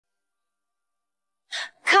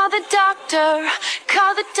call the doctor,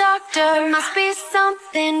 call the doctor. Must be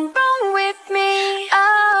something wrong with me.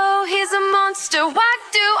 Oh, he's a monster, why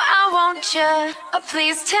do I want you? Oh,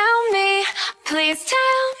 please tell me, please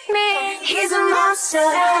tell me. He's a monster,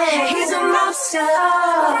 he's a monster.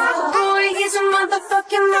 Boy, he's a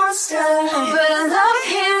motherfucking monster. But I love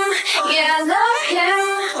him, yeah, I love him.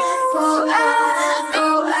 Ooh, ah,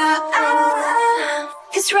 ooh, ah, ah.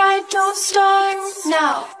 His ride don't start,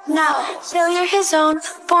 no, no. Failure his own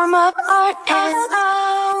form of art, and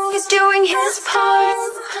oh, he's doing his part.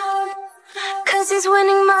 Cause he's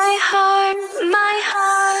winning my heart, my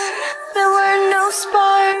heart. There were no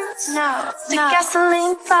sparks, no, the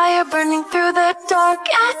gasoline fire burning through the dark,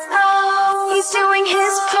 and oh, he's doing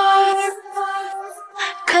his part.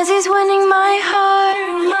 Cause he's winning my heart.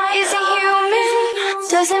 Is he human?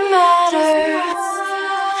 Doesn't matter.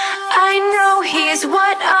 I know he's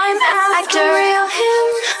what I'm after. I can reel him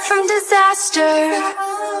from disaster.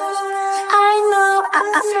 I know,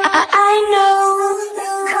 I know.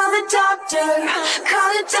 Call the doctor, call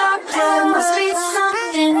the doctor. Must be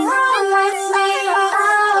something wrong with me.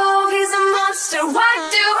 Oh, he's a monster, why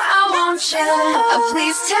do I want you? Oh,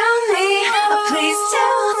 please tell me, oh, please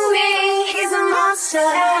tell me. He's a monster,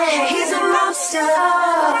 he's a monster.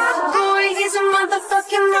 Boy, he's a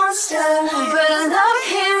motherfucking monster. But I love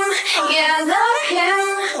him, yeah, I love him.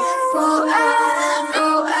 Ooh, ah,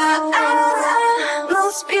 ooh, ah, ah.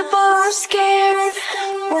 Most people are scared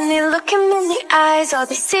when they look him in the eyes. All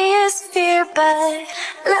they see is fear, but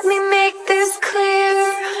let me make this clear.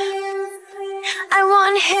 I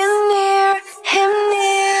want him near, him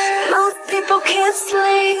near. Most people can't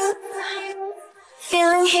sleep,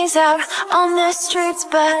 feeling he's out on the streets,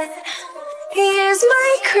 but he is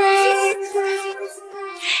my creep.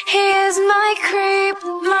 He is my creep.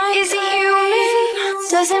 Is he human?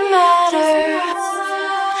 Doesn't matter.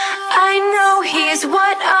 I know he's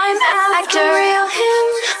what I'm after. I can reel him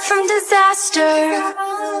from disaster.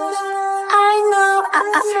 I know,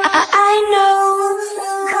 I know.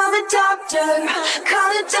 Call the doctor, call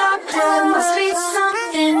the doctor. Must be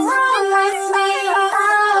something wrong with me.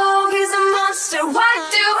 Oh, he's a monster, why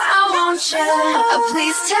do I want you? Oh,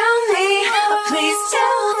 please tell me, oh, please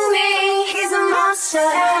tell me. He's a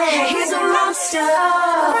monster, he's a monster.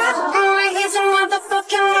 Boy, he's a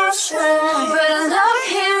motherfucking monster. But I love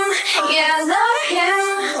him, yeah, I love him.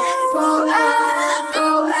 Ooh, ah,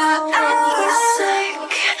 ooh, ah, ah. He's sick,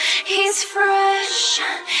 he's fresh.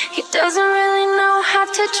 He doesn't really know how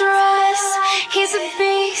to dress. He's a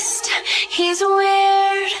beast, he's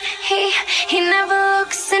weird. He never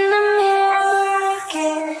looks in the mirror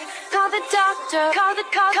again. Call the doctor, call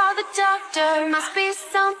the doctor. Must be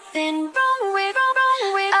something wrong with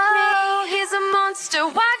me. Oh, he's a monster,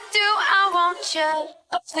 why do I want you?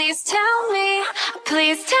 Oh, please tell me,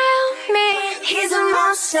 please tell me. He's a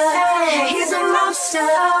monster, he's a monster.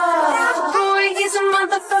 Boy, he's a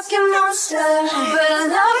motherfucking monster. But I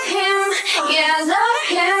love him, yeah, I love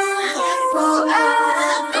him. Ooh,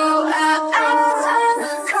 ah, ooh, ah,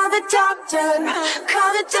 ah. Call the doctor,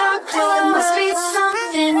 call the doctor. Must be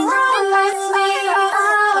something wrong with me.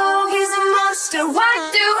 Oh, he's a monster, why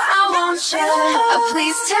do I want you? Oh,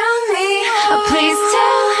 please tell me, oh, please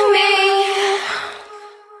tell me.